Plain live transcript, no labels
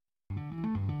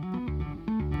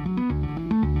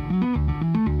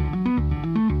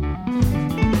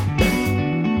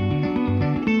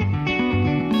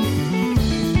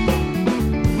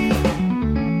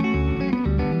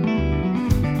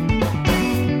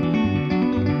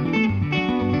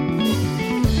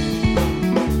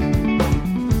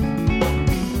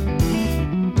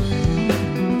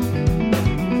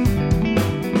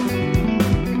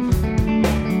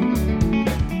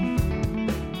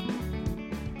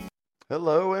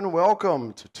Hello and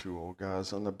welcome to Two Old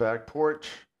Guys on the Back Porch.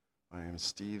 I am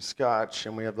Steve Scotch,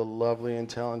 and we have the lovely and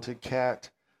talented Cat.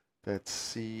 That's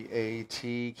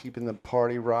C-A-T, keeping the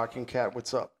party rocking. Cat,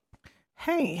 what's up?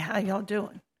 Hey, how y'all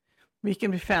doing? We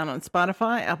can be found on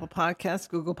Spotify, Apple Podcasts,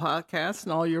 Google Podcasts,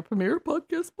 and all your premier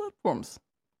podcast platforms.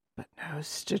 But no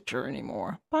Stitcher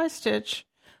anymore. Bye, Stitch.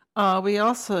 We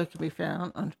also can be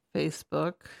found on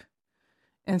Facebook,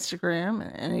 Instagram,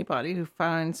 and anybody who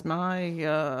finds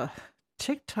my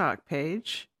TikTok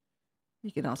page,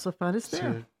 you can also find us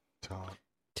there.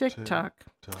 TikTok.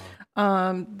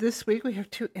 This week we have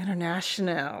two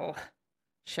international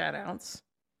shout-outs.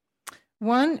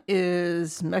 One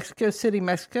is Mexico City,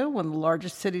 Mexico, one of the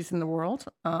largest cities in the world.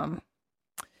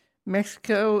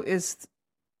 Mexico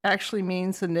actually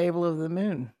means the navel of the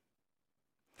moon.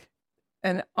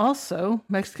 And also,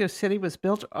 Mexico City was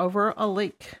built over a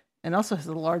lake and also has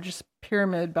the largest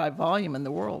pyramid by volume in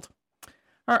the world.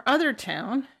 Our other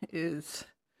town is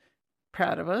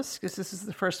proud of us because this is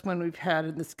the first one we've had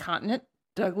in this continent,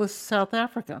 Douglas, South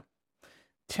Africa.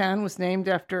 Town was named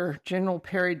after General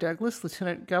Perry Douglas,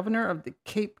 Lieutenant Governor of the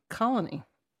Cape Colony.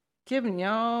 Giving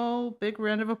y'all a big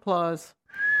round of applause.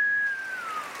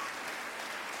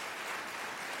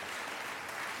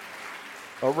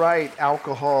 All right,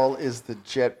 alcohol is the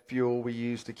jet fuel we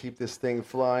use to keep this thing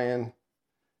flying.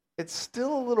 It's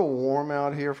still a little warm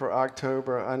out here for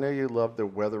October. I know you love the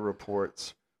weather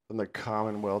reports from the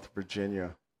Commonwealth of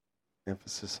Virginia.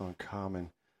 Emphasis on common.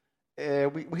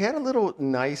 We had a little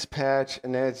nice patch,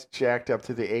 and then it's jacked up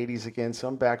to the 80s again, so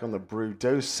I'm back on the brew.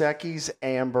 Dos Equis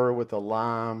amber with a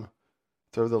lime.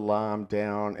 Throw the lime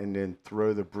down, and then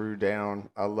throw the brew down.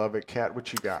 I love it. Kat,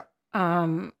 what you got?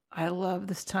 I love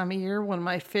this time of year. One of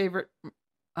my favorite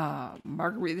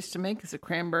margaritas to make is a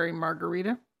cranberry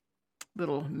margarita.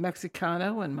 Little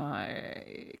Mexicano and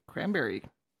my cranberry.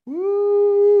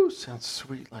 Woo! Sounds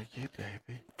sweet like you,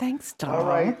 baby. Thanks, Tom. All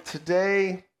right,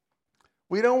 today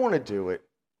we don't want to do it.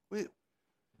 We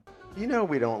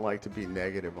don't like to be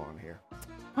negative on here.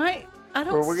 I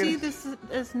don't see this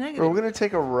as negative. We're going to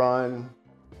take a run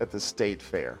at the state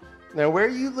fair. Now, where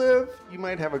you live, you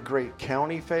might have a great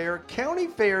county fair. County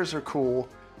fairs are cool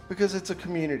because it's a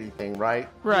community thing, right?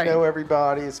 Right. You know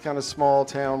everybody. It's kind of small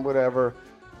town, whatever.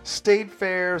 State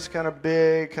fair is kind of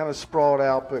big, kind of sprawled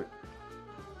out, but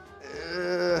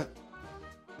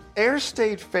Air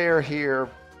State Fair here,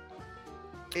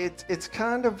 it's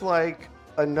kind of like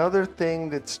another thing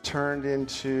that's turned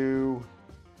into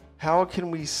how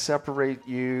can we separate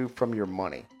you from your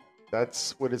money?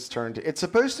 That's what it's turned to. It's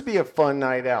supposed to be a fun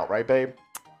night out, right, babe?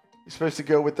 You're supposed to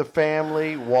go with the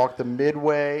family, walk the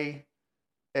midway,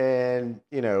 and,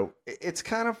 it's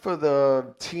kind of for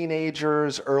the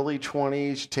teenagers, early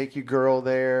 20s. You take your girl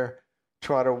there,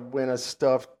 try to win a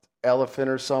stuffed elephant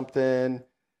or something,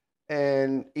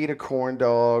 and eat a corn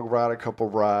dog, ride a couple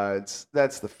rides.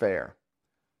 That's the fair.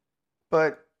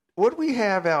 But what we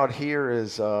have out here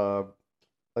is,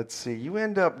 let's see, you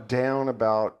end up down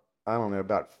about $500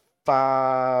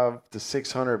 to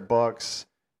 $600,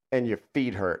 and your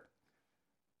feet hurt.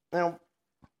 Now,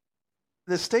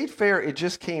 the state fair, it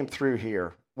just came through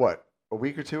here, what, a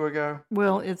week or two ago?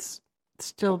 Well, it's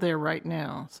still there right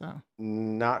now, so.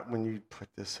 Not when you put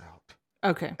this out.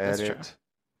 Okay, that's true.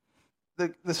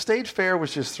 The state fair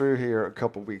was just through here a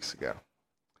couple weeks ago,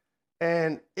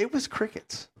 and it was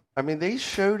crickets. I mean, they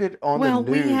showed it on the news. Well,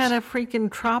 we had a freaking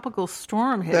tropical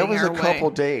storm hitting our way. That was a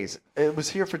couple days. It was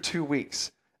here for 2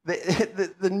 weeks.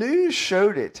 The news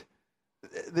showed it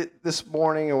this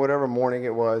morning or whatever morning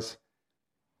it was.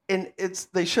 And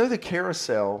they show the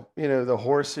carousel, the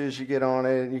horses, you get on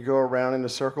it and you go around in a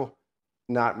circle,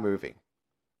 not moving.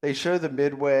 They show the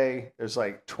midway, there's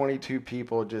like 22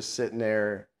 people just sitting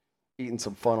there eating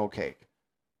some funnel cake.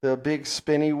 The big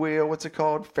spinny wheel, what's it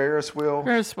called? Ferris wheel?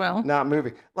 Ferris wheel. Not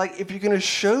moving. Like, if you're going to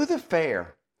show the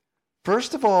fair,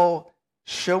 first of all,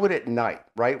 show it at night,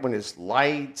 right? When there's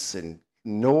lights and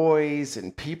noise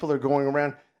and people are going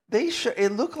around.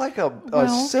 It looked like a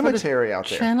cemetery out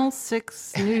there. Channel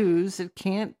 6 News, it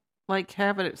can't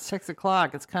have it at 6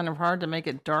 o'clock. It's kind of hard to make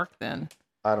it dark then.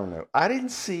 I don't know. I didn't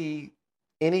see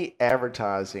any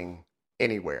advertising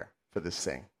anywhere for this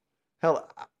thing. Hell,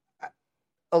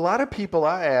 a lot of people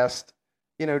I asked,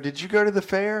 did you go to the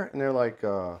fair? And they're like,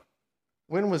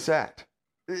 when was that?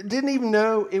 Didn't even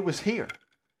know it was here.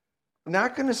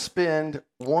 Not going to spend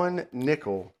one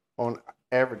nickel on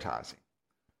advertising.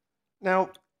 Now,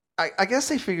 I guess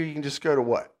they figure you can just go to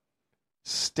what?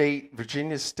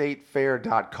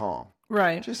 VirginiaStateFair.com.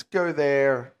 Right. Just go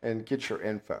there and get your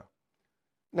info.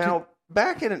 Now,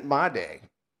 back in my day,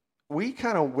 we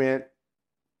kind of went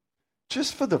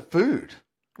just for the food.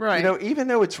 Right. You know, even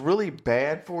though it's really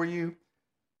bad for you,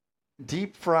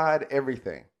 deep fried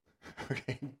everything.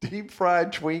 Okay, deep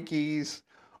fried Twinkies,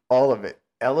 all of it.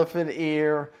 Elephant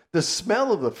ear, the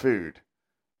smell of the food.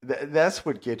 That's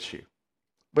what gets you.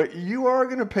 But you are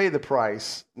going to pay the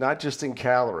price, not just in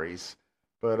calories,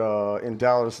 but in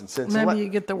dollars and cents. Maybe you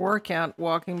get the workout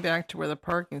walking back to where the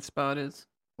parking spot is.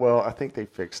 Well, I think they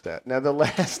fixed that. Now, the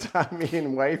last time me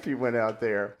and wifey went out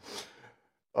there,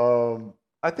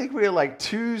 I think we had like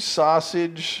 2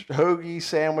 sausage hoagie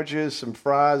sandwiches, some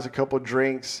fries, a couple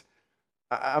drinks.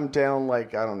 I'm down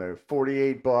like, I don't know,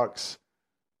 $48.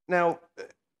 Now,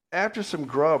 after some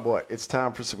grub, it's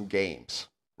time for some games,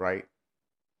 right?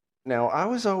 Now, I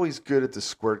was always good at the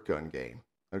squirt gun game,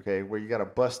 okay, where you got to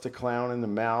bust a clown in the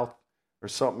mouth or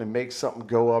something and make something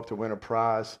go up to win a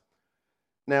prize.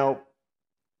 Now,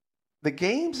 the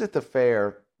games at the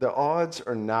fair, the odds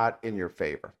are not in your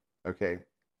favor, okay?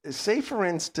 Say, for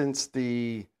instance,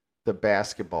 the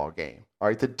basketball game. All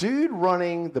right, the dude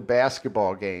running the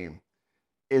basketball game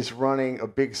is running a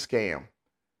big scam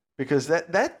because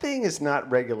that thing is not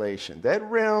regulation. That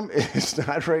rim is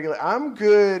not regular. I'm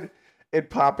good at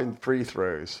popping free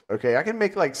throws, okay? I can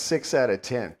make like 6 out of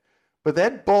 10. But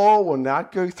that ball will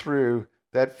not go through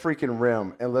that freaking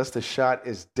rim unless the shot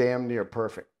is damn near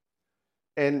perfect.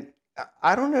 And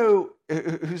I don't know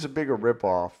who's a bigger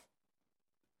ripoff,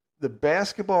 the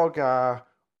basketball guy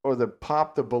or the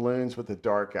pop the balloons with the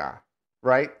dart guy,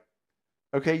 right?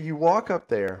 Okay, you walk up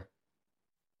there,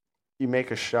 you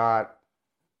make a shot,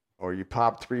 or you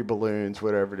pop 3 balloons,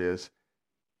 whatever it is,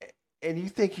 and you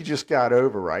think you just got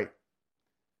over, right?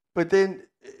 But then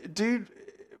dude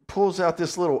pulls out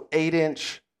this little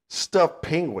 8-inch stuffed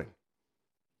penguin.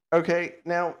 Okay,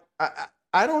 now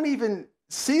I don't even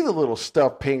see the little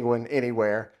stuffed penguin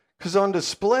anywhere because on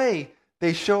display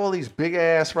they show all these big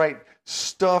ass, right,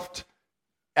 stuffed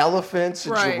elephants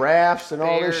and giraffes and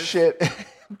all this shit.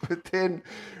 But then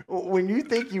when you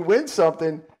think you win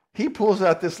something, he pulls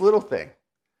out this little thing.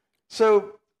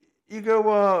 So you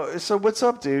go, so what's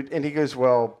up, dude? And he goes,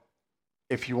 well,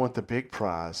 if you want the big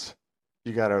prize,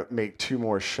 you got to make 2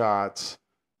 more shots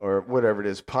or whatever it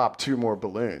is, pop 2 more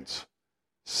balloons.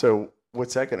 So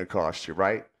what's that going to cost you,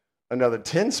 right? Another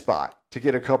 10 spot to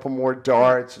get a couple more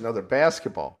darts, another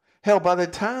basketball. Hell, by the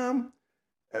time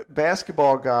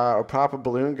basketball guy or pop a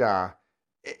balloon guy,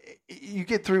 you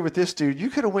get through with this dude, you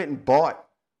could have went and bought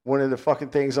one of the fucking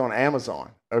things on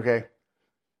Amazon, okay?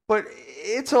 But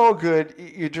it's all good.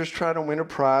 You're just trying to win a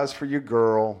prize for your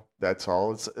girl. That's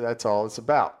all it's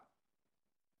about.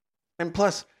 And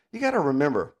plus, you got to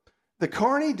remember, the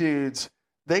carny dudes,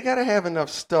 they got to have enough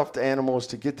stuffed animals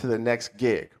to get to the next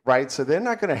gig, right? So they're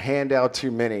not going to hand out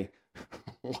too many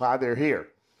while they're here.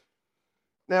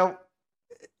 Now,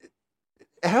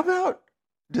 how about,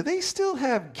 do they still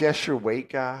have Guess Your Weight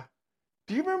guy?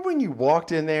 Do you remember when you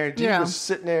walked in there and dude was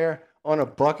sitting there on a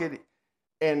bucket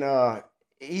and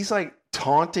he's like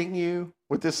taunting you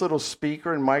with this little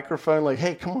speaker and microphone like,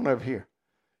 hey, come on over here.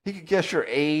 He could guess your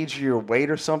age, your weight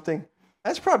or something.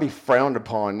 That's probably frowned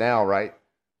upon now, right?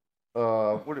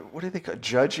 What do they call it?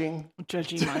 Judging?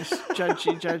 Judge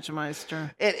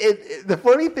Meister. And the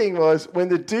funny thing was when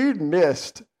the dude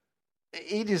missed,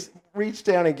 he just reached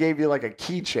down and gave you like a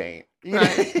keychain.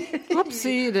 Right.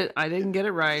 Whoopsie, I didn't get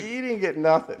it right. You didn't get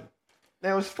nothing.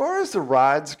 Now, as far as the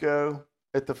rides go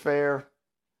at the fair,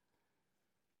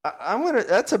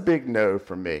 that's a big no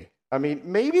for me. I mean,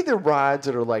 maybe the rides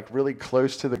that are like really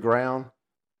close to the ground,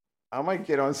 I might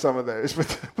get on some of those, but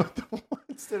the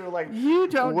ones that are like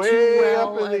way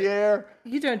up in the air.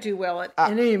 You don't do well at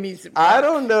any amusement park. I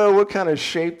don't know what kind of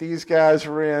shape these guys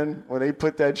were in when they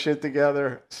put that shit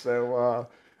together. So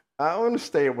I want to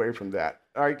stay away from that.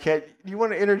 All right, Kat, you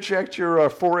want to interject your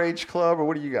 4-H club, or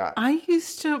what do you got? I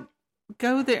used to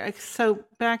go there. So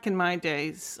back in my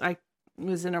days, I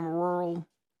was in a rural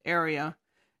area,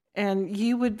 and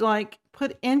you would like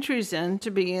put entries in to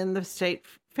be in the state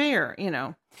fair, you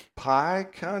know. Pie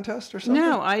contest or something?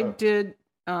 No, I did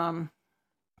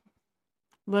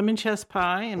lemon chess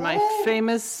pie and my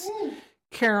famous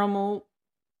caramel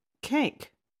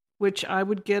cake, which I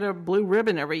would get a blue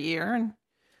ribbon every year and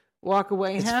walk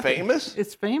away happy. It's famous?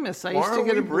 It's famous. Why used to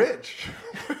get rich?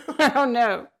 I don't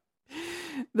know.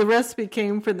 The recipe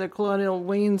came from the Colonial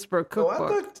Williamsburg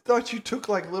cookbook. Oh, I thought you took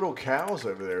like little cows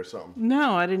over there or something.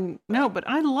 No, I didn't. No, but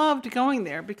I loved going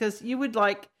there because you would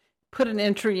like put an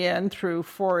entry in through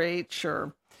 4-H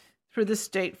or through the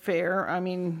state fair. I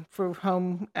mean, for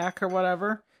home ec or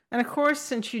whatever. And of course,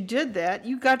 since you did that,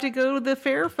 you got to go to the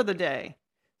fair for the day.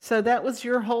 So that was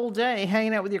your whole day,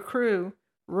 hanging out with your crew,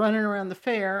 running around the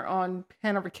fair on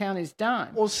Hanover County's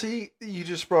dime. Well, see, you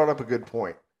just brought up a good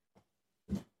point.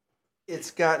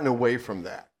 it's gotten away from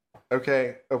that.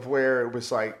 Okay, of where it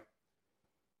was like,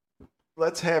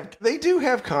 they do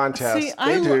have contests. See,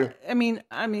 They do. I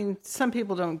mean, some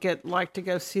people don't like to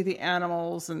go see the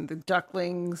animals and the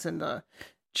ducklings and the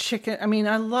chicken. I mean,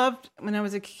 I loved when I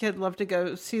was a kid. Loved to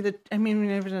go see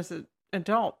even as an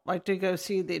adult, like to go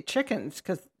see the chickens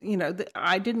because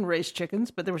I didn't raise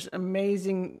chickens, but there was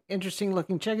amazing, interesting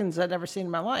looking chickens I'd never seen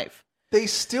in my life. They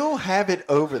still have it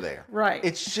over there, right?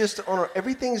 It's just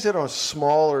everything's at a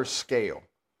smaller scale,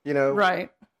 right?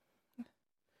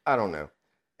 I don't know.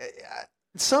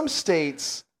 Some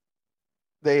states,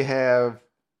 they have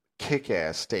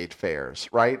kick-ass state fairs,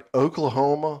 right?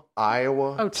 Oklahoma,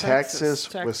 Iowa,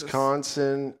 Texas,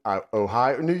 Wisconsin,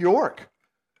 Ohio, New York.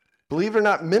 Believe it or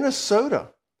not, Minnesota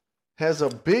has a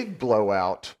big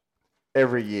blowout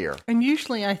every year. And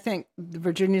usually I think the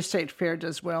Virginia State Fair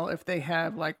does well if they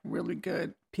have like really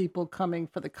good people coming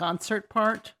for the concert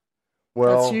part.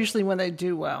 Well, that's usually when they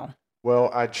do well.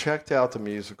 Well, I checked out the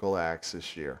musical acts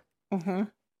this year. Mm-hmm.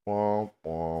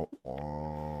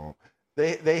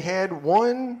 They had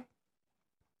one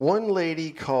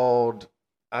lady called,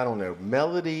 I don't know,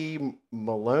 Melody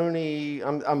Maloney.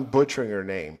 I'm butchering her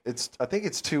name. I think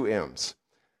it's 2 M's.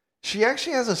 She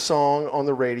actually has a song on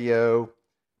the radio,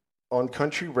 on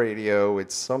country radio.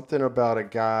 It's something about a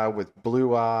guy with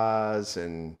blue eyes,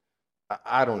 and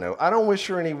I don't know. I don't wish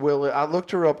her any will. I looked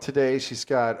her up today. She's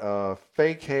got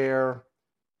fake hair,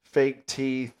 fake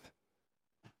teeth,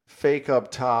 fake up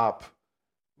top.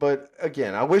 But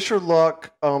again, I wish her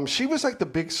luck. She was like the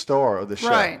big star of the show.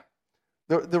 Right.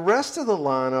 The rest of the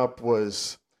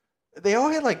lineup they all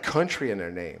had like country in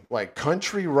their name, like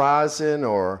Country Rising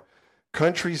or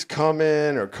Country's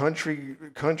Coming or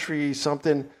Country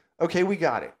something. Okay, we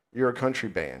got it. You're a country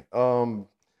band.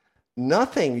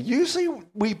 Nothing. Usually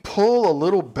we pull a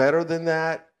little better than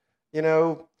that,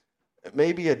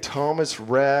 maybe a Thomas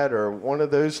Rhett or one of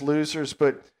those losers,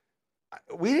 but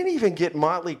we didn't even get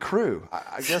Motley Crue.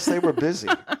 I guess they were busy.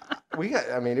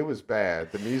 It was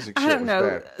bad. The music show was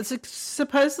bad.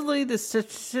 Supposedly the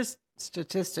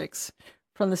statistics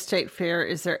from the state fair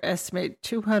is they estimate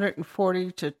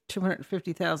 240 to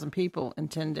 250,000 people in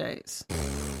 10 days.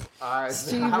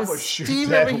 Steve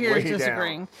over here is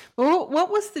disagreeing. Well,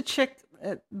 what was the chick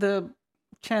at the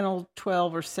channel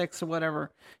 12 or 6 or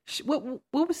whatever? What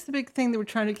was the big thing they were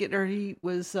trying to get her to eat?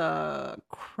 Was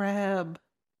crab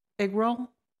egg roll?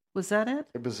 Was that it?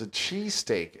 It was a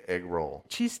cheesesteak egg roll.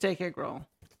 Cheesesteak egg roll.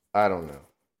 I don't know.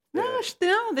 No,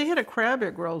 they had a crab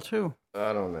egg roll too.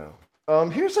 I don't know.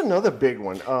 Here's another big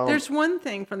one. There's one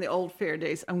thing from the old fair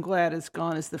days I'm glad is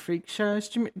gone is the freak shows.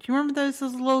 Do you remember those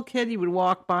as a little kid? You would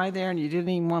walk by there and you didn't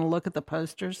even want to look at the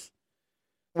posters.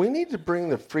 We need to bring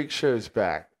the freak shows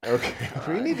back. Okay,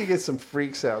 we need to get some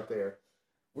freaks out there.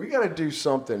 We got to do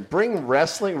something. Bring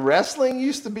wrestling. Wrestling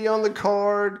used to be on the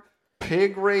card.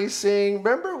 Pig racing.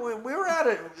 Remember, we were at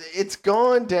it. It's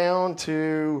gone down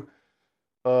to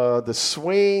the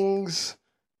swings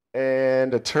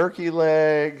and a turkey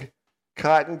leg,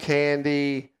 cotton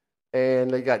candy,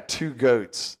 and they got 2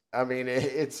 goats. I mean,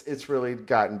 it's really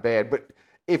gotten bad. But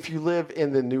if you live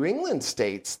in the New England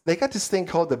states, they got this thing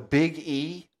called the Big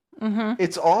E. Mm-hmm.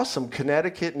 It's awesome.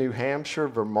 Connecticut, New Hampshire,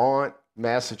 Vermont,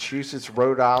 Massachusetts,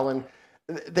 Rhode Island.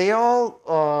 They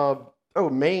all,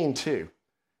 Maine too.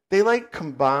 They like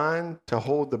combine to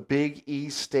hold the Big E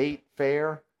State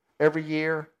Fair every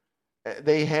year.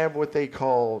 They have what they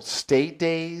call state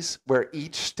days, where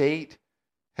each state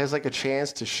has like a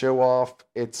chance to show off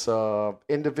its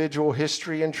individual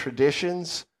history and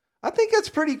traditions. I think that's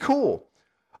pretty cool.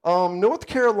 North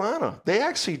Carolina, they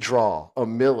actually draw a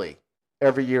millie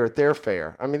every year at their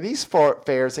fair. I mean, these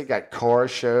fairs, they got car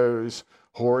shows,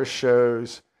 horse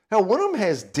shows. Hell, one of them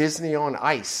has Disney on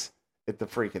Ice at the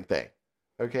freaking thing.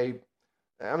 Okay,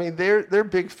 I mean, they're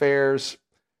big fairs.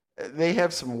 They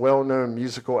have some well-known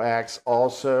musical acts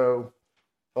also.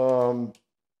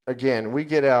 Again, we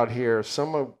get out here,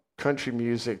 some of country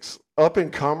music's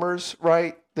up-and-comers,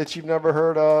 right, that you've never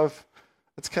heard of.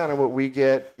 That's kind of what we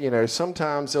get.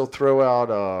 Sometimes they'll throw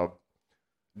out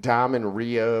Diamond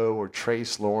Rio or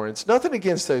Trace Lawrence. Nothing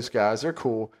against those guys. They're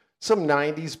cool. Some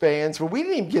 90s bands, but we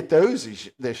didn't even get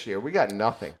those this year. We got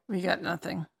nothing.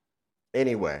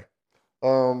 Anyway.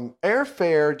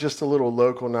 Airfare, just a little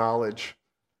local knowledge.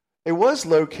 It was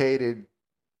located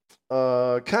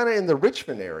kind of in the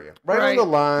Richmond area, right on the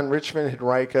line, Richmond,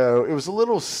 Henrico. It was a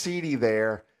little seedy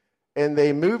there, and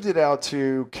they moved it out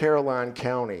to Caroline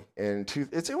County.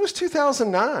 It was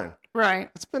 2009.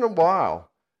 Right. It's been a while.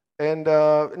 And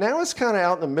now it's kind of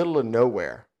out in the middle of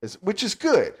nowhere, which is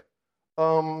good.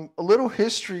 A little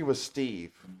history with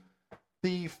Steve.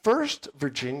 The first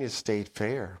Virginia State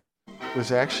Fair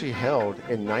was actually held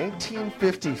in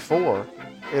 1954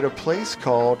 at a place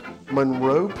called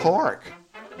Monroe Park,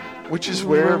 which is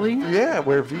where, Really?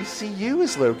 where VCU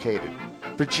is located,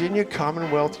 Virginia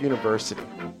Commonwealth University.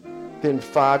 Then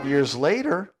 5 years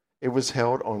later, it was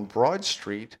held on Broad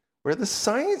Street, where the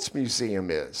Science Museum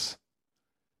is.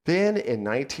 Then in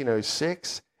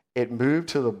 1906, it moved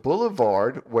to the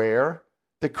boulevard where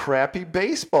the crappy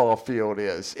baseball field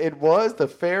is.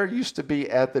 The fair used to be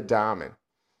at the Diamond.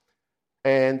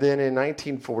 And then in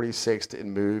 1946, it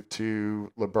moved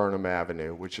to Laburnum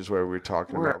Avenue, which is where we were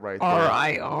talking about right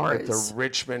there. RIR At the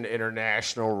Richmond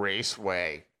International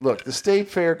Raceway. Look, the state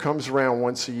fair comes around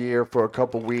once a year for a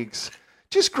couple weeks.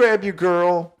 Just grab your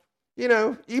girl.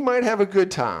 You might have a good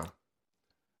time.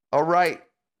 All right.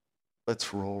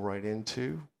 Let's roll right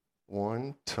into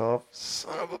One Tough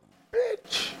Son of a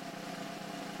Bitch.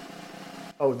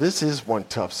 Oh, this is one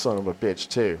tough son of a bitch,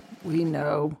 too. We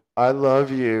know. I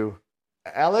love you.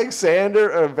 Alexander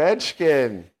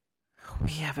Ovechkin.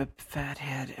 We have a fat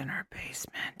head in our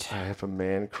basement. I have a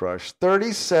man crush.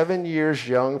 37 years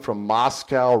young from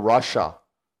Moscow, Russia.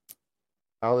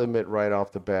 I'll admit right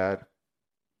off the bat,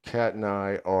 Kat and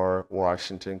I are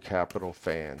Washington Capitol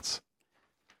fans.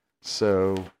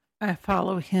 So I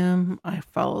follow him. I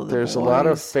follow the there's boys. a lot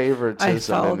of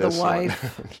favoritism I follow in this the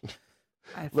wife. one.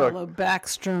 I Look, follow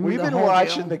Backstrom. We've the been whole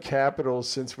watching deal. the Capitals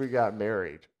since we got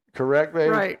married. Correct,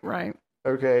 baby? Right.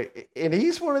 Okay. And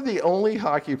he's one of the only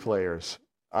hockey players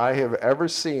I have ever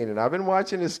seen. And I've been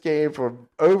watching this game for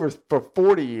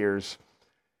 40 years.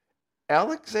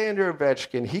 Alexander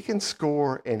Ovechkin, he can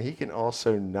score and he can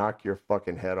also knock your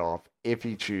fucking head off if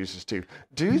he chooses to.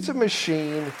 Dude's a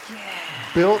machine,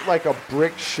 built like a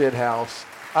brick shithouse.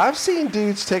 I've seen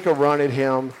dudes take a run at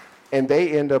him and they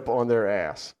end up on their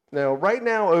ass. Now, right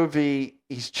now, OV,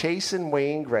 he's chasing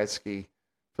Wayne Gretzky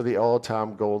for the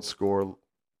all-time gold scorer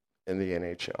in the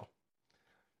NHL.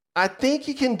 I think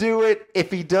he can do it.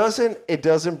 If he doesn't, it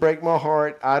doesn't break my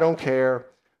heart. I don't care.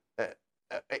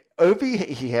 OV,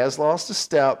 he has lost a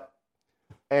step.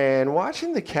 And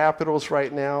watching the Capitals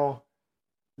right now,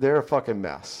 they're a fucking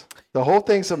mess. The whole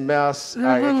thing's a mess.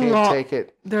 I can't take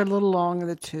it. They're a little long in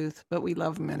the tooth, but we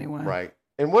love them anyway. Right.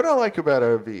 And what I like about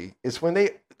OV is when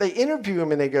they interview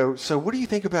him and they go, so what do you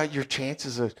think about your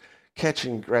chances of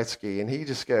catching Gretzky? And he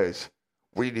just goes,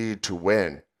 we need to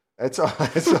win. That's all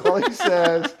he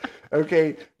says.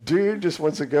 Okay, dude just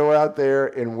wants to go out there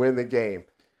and win the game.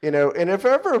 And if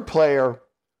ever a player,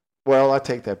 well, I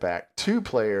take that back. Two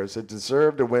players that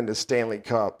deserve to win the Stanley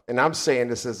Cup, and I'm saying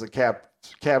this as a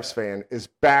Caps fan, is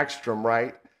Backstrom,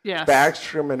 right? Yes.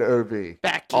 Backstrom and OV.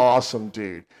 Becky. Awesome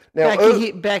dude. Now,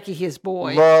 Becky, his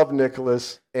boy. Love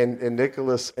Nicholas, and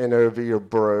Nicholas and OV are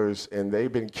bros, and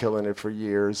they've been killing it for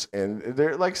years. And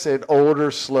they're, like I said, older,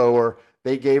 slower.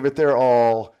 They gave it their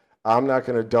all. I'm not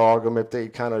going to dog them if they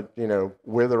kind of,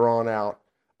 wither on out.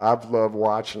 I've loved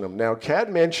watching them. Now,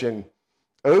 Kat mentioned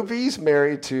OV's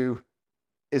married to,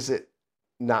 is it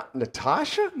not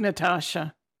Natasha?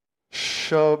 Natasha.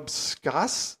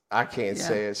 Shubskas? I can't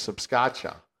say it.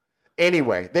 Subskacha.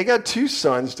 Anyway, they got two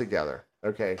sons together.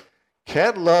 Okay.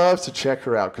 Kat loves to check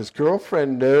her out because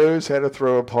girlfriend knows how to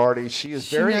throw a party. She is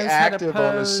very active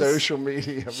on the social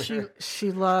media.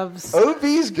 She loves.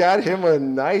 OV's got him a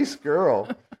nice girl.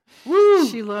 Woo!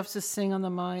 She loves to sing on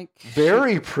the mic.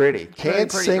 Very pretty.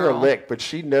 Can't sing a lick, but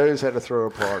she knows how to throw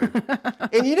a party.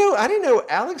 And I didn't know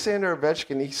Alexander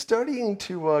Ovechkin, he's studying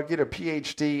to get a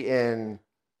PhD in,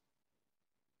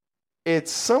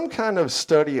 it's some kind of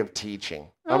study of teaching.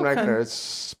 I'm not going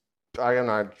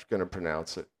to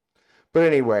pronounce it. But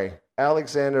anyway,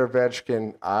 Alexander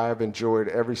Ovechkin, I've enjoyed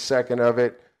every second of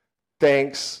it.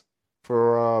 Thanks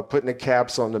for putting the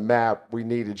Caps on the map. We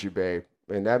needed you, babe.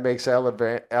 And that makes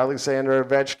Alexander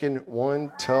Ovechkin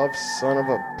one tough son of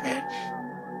a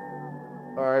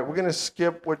bitch. All right, we're going to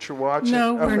skip what you're watching.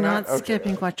 No, we're not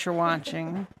skipping what you're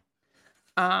watching.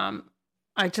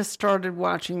 I just started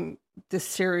watching this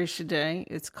series today.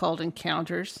 It's called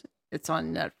Encounters. It's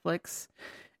on Netflix.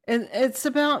 And it's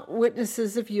about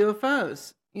witnesses of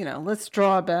UFOs. Let's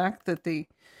draw back that the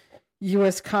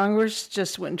U.S. Congress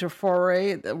just went into a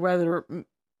foray whether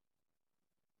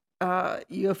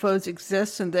UFOs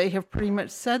exist, and they have pretty much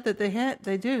said that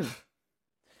they do.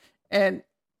 And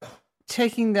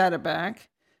taking that aback,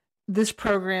 this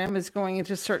program is going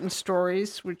into certain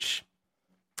stories which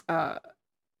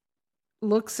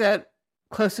looks at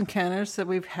close encounters that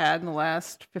we've had in the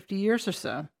last 50 years or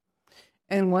so.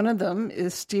 And one of them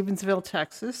is Stevensville,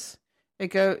 Texas.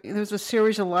 There was a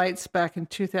series of lights back in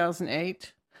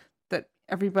 2008 that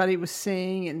everybody was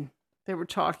seeing and they were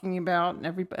talking about, and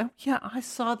everybody, I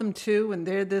saw them too, and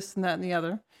they're this and that and the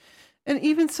other. And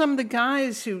even some of the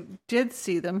guys who did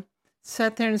see them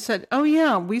sat there and said, "Oh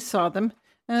yeah, we saw them."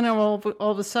 And then all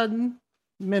of a sudden,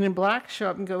 Men in Black show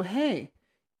up and go, "Hey,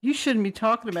 you shouldn't be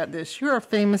talking about this. You're a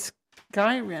famous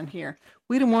guy around here.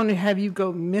 We don't want to have you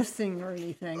go missing or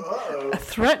anything."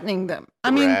 Threatening them.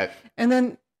 I mean, and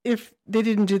then if they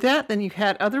didn't do that, then you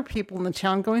had other people in the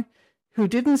town going, who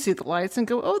didn't see the lights and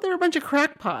go, "Oh, they're a bunch of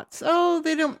crackpots. Oh,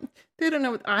 they don't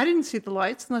know. I didn't see the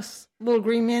lights unless little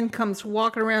green man comes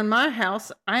walking around my house.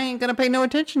 I ain't going to pay no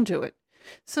attention to it."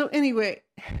 So anyway,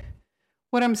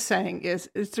 what I'm saying is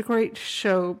it's a great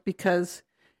show because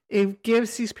it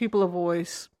gives these people a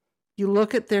voice. You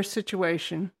look at their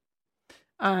situation.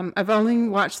 I've only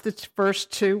watched the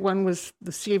first two. One was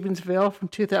the Stevensville from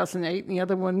 2008, and the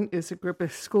other one is a group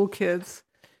of school kids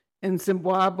in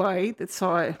Zimbabwe that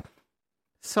saw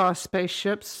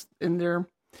spaceships in their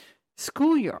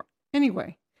schoolyard.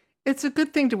 Anyway, it's a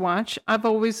good thing to watch. I've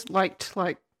always liked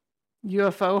like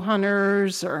UFO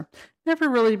hunters, or never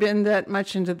really been that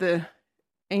much into the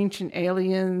ancient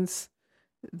aliens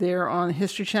there on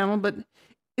History Channel, but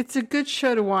it's a good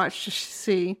show to watch to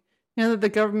see. Now that the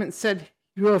government said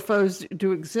UFOs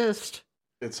do exist,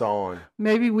 it's on.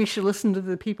 Maybe we should listen to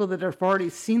the people that have already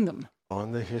seen them.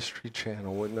 On the History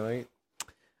Channel, what night?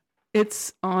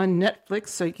 It's on Netflix,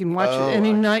 so you can watch it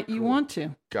any night you want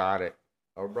to. Got it.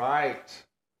 All right.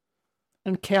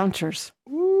 Encounters.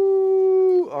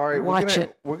 Ooh. All right. Watch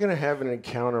it. We're going to have an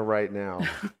encounter right now.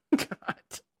 God.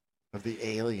 Of the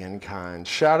alien kind.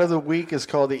 Shot of the week is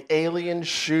called the Alien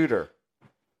Shooter.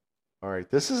 All right.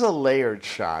 This is a layered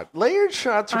shot. Layered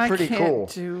shots are pretty cool. I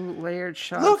can't do layered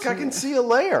shots. Look, I can see a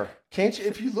layer. Can't you?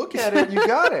 If you look at it, you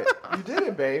got it. You did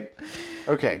it, babe.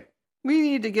 Okay. We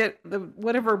need to get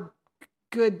whatever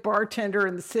good bartender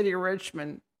in the city of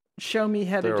Richmond show me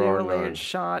how to do a layered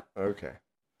shot. Okay.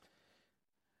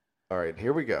 All right,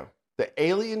 here we go. The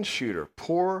Alien Shooter.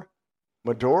 Pour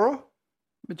Midori,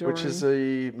 which is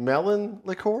a melon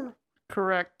liqueur.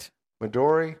 Correct.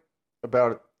 Midori,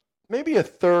 about maybe a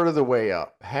third of the way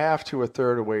up, half to a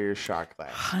third of the way your shot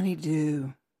glass.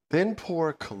 Honeydew. Then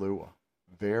pour Kahlua,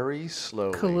 very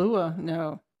slowly. Kahlua?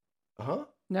 No. Uh-huh.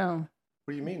 No.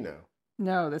 What do you mean no?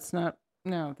 No, that's not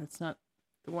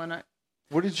the one I...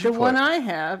 What did you The one I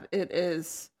have, it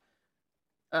is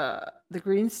the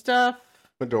green stuff.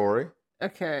 Midori.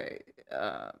 Okay.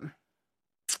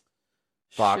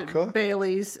 Vodka.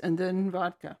 Bailey's and then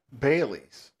vodka.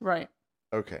 Bailey's. Right.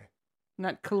 Okay.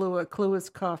 Not Kahlua. Kahlua is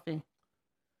coffee.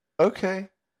 Okay.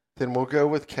 Then we'll go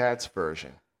with Kat's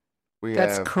version.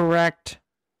 That's correct.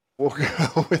 We'll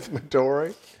go with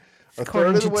Midori.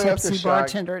 According to Tipsy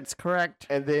Bartender, it's correct.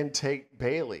 And then take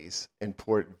Bailey's and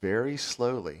pour it very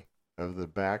slowly over the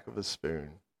back of a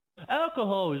spoon.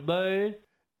 Alcohol is bad.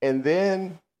 And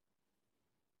then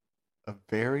a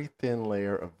very thin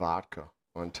layer of vodka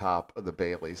on top of the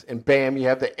Bailey's. And bam, you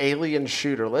have the Alien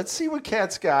Shooter. Let's see what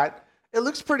Kat's got. It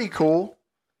looks pretty cool.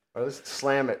 All right, let's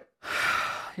slam it.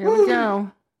 Here we go.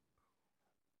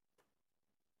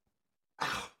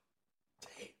 Ow.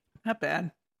 Not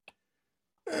bad.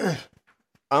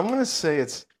 I'm going to say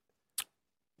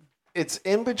it's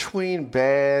in between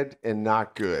bad and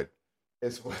not good.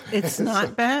 It's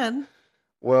not bad.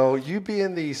 Well, you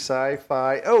being the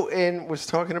sci-fi... Oh, and was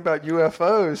talking about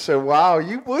UFOs. So, wow,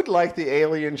 you would like the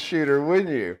Alien Shooter, wouldn't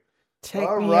you? Take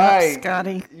me up,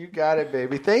 Scotty. You got it,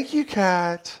 baby. Thank you,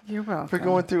 Kat. You're welcome. For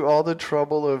going through all the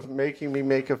trouble of making me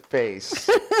make a face.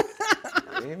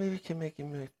 Maybe we can make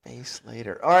him make a face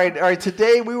later. All right.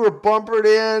 Today we were bumpered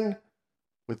in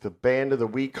with the band of the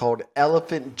week called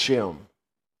Elephant Gym.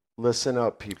 Listen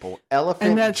up, people.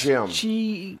 Elephant Gym.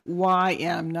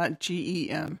 G-Y-M, not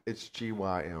G-E-M. It's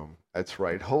G-Y-M. That's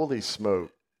right. Holy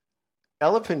smoke.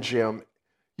 Elephant Gym.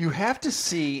 You have to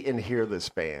see and hear this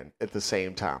band at the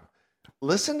same time.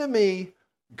 Listen to me.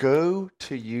 Go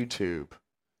to YouTube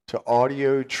to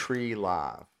Audio Tree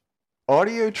Live.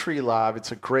 Audio Tree Live,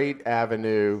 it's a great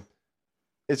avenue.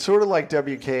 It's sort of like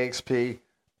WKXP.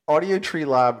 Audio Tree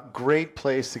Live, great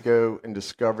place to go and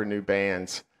discover new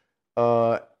bands.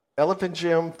 Elephant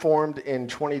Gym formed in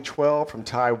 2012 from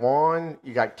Taiwan.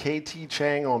 You got KT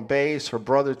Chang on bass, her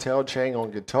brother Tel Chang on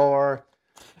guitar,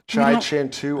 Chai Chen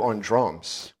Tu on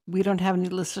drums. We don't have any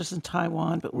listeners in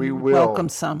Taiwan, but we will welcome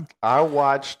some. I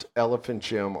watched Elephant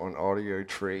Gym on Audio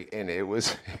Tree, and it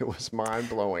was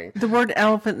mind-blowing. The word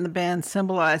elephant in the band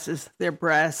symbolizes their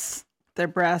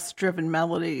brass-driven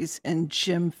melodies, and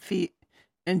Jim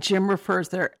refers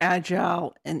to their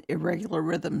agile and irregular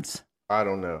rhythms. I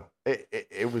don't know.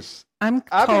 It was...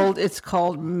 It's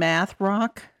called math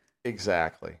rock.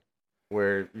 Exactly.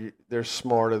 Where they're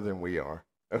smarter than we are.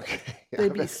 Okay.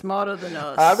 They'd be smarter than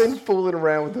us. I've been fooling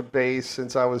around with the bass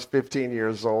since I was 15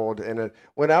 years old, and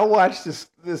when I watched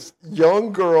this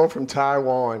young girl from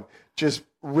Taiwan just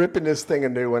ripping this thing a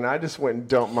new one, I just went and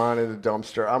dumped mine in the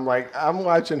dumpster. I'm like, I'm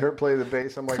watching her play the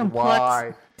bass. I'm like,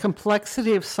 why?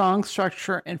 Complexity of song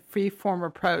structure and free-form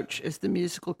approach is the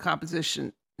musical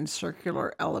composition and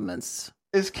circular elements.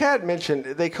 As Kat mentioned,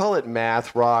 they call it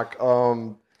math rock.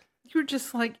 You're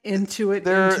just like into it.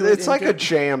 It's like a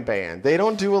jam band. They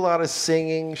don't do a lot of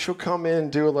singing. She'll come in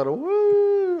and do a lot of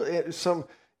woo.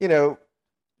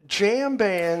 Jam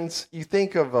bands. You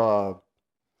think of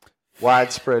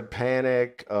Widespread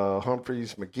Panic,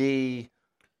 Humphreys McGee,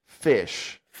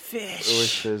 Fish,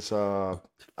 which is I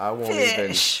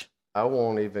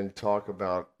won't even talk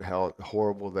about how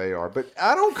horrible they are. But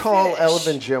I don't call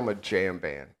Elvin Jim a jam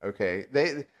band. Okay,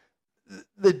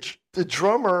 the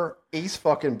drummer, he's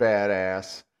fucking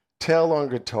badass. Tell on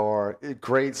guitar,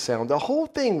 great sound. The whole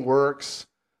thing works.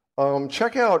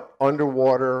 Check out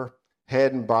Underwater,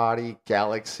 Head and Body,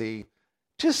 Galaxy.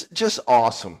 Just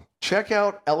awesome. Check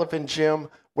out Elephant Jim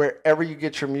wherever you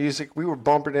get your music. We were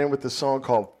bumping in with a song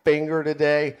called Finger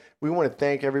today. We want to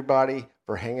thank everybody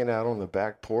for hanging out on the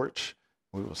back porch.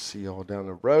 We will see y'all down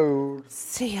the road.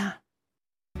 See ya.